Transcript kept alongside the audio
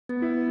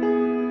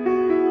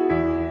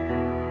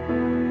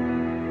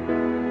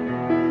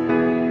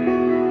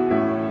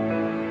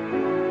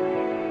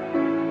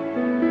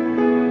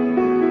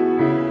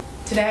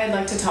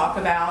talk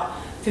about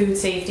food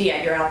safety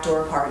at your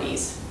outdoor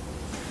parties.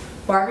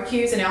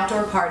 Barbecues and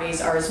outdoor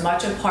parties are as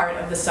much a part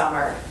of the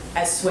summer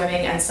as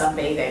swimming and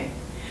sunbathing.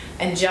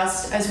 And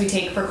just as we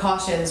take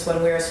precautions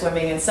when we're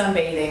swimming and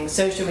sunbathing,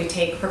 so should we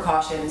take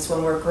precautions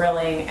when we're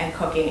grilling and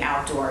cooking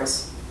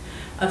outdoors.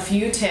 A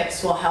few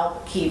tips will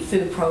help keep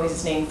food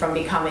poisoning from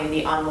becoming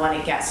the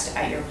unwanted guest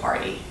at your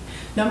party.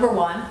 Number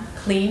one,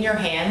 clean your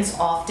hands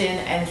often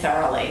and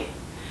thoroughly.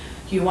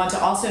 You want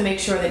to also make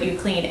sure that you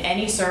clean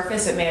any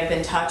surface that may have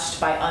been touched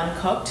by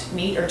uncooked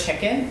meat or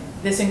chicken.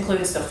 This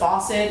includes the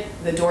faucet,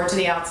 the door to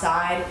the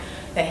outside,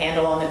 the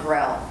handle on the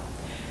grill.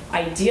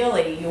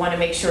 Ideally, you want to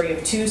make sure you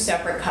have two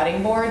separate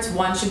cutting boards.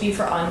 One should be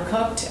for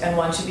uncooked and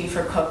one should be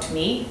for cooked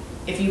meat.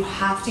 If you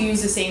have to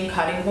use the same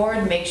cutting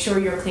board, make sure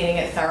you're cleaning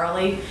it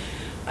thoroughly.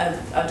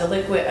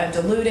 A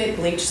diluted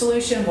bleach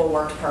solution will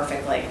work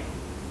perfectly.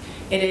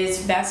 It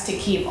is best to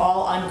keep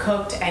all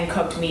uncooked and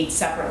cooked meat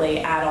separately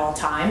at all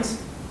times.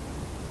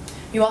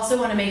 You also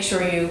want to make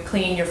sure you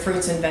clean your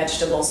fruits and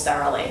vegetables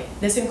thoroughly.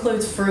 This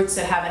includes fruits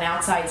that have an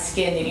outside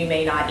skin that you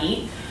may not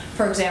eat,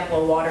 for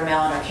example,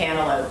 watermelon or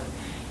cantaloupe.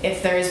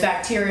 If there is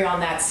bacteria on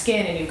that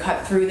skin and you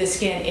cut through the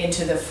skin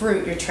into the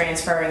fruit, you're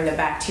transferring the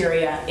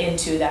bacteria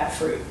into that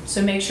fruit.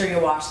 So make sure you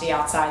wash the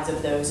outsides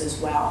of those as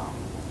well.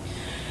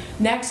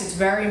 Next, it's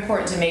very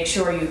important to make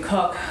sure you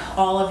cook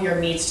all of your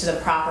meats to the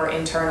proper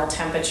internal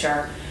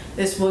temperature.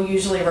 This will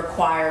usually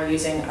require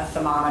using a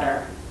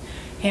thermometer.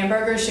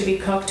 Hamburgers should be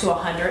cooked to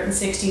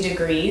 160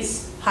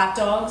 degrees. Hot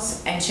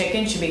dogs and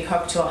chicken should be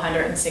cooked to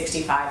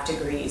 165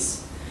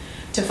 degrees.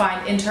 To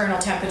find internal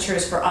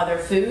temperatures for other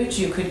foods,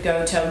 you could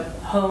go to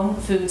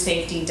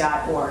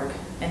homefoodsafety.org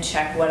and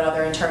check what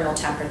other internal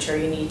temperature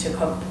you need to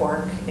cook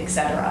pork,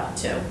 etc.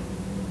 to.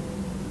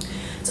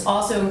 It's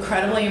also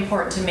incredibly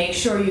important to make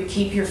sure you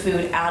keep your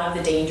food out of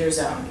the danger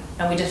zone.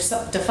 And we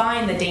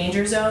define the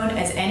danger zone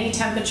as any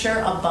temperature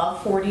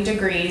above 40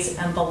 degrees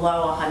and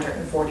below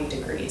 140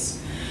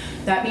 degrees.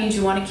 That means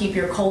you want to keep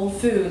your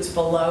cold foods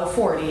below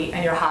 40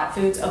 and your hot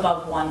foods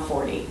above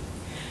 140.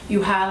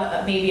 You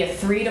have maybe a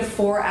 3 to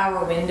 4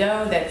 hour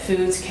window that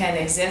foods can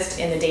exist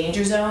in the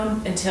danger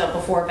zone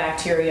before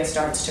bacteria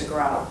starts to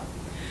grow.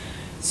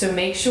 So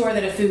make sure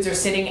that if foods are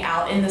sitting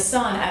out in the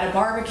sun at a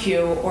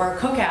barbecue or a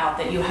cookout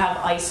that you have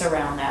ice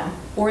around them,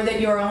 or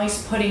that you're only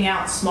putting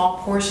out small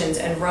portions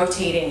and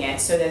rotating it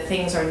so that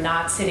things are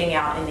not sitting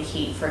out in the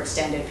heat for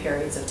extended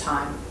periods of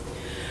time.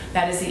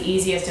 That is the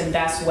easiest and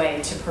best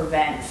way to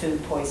prevent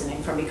food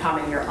poisoning from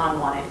becoming your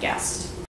unwanted guest.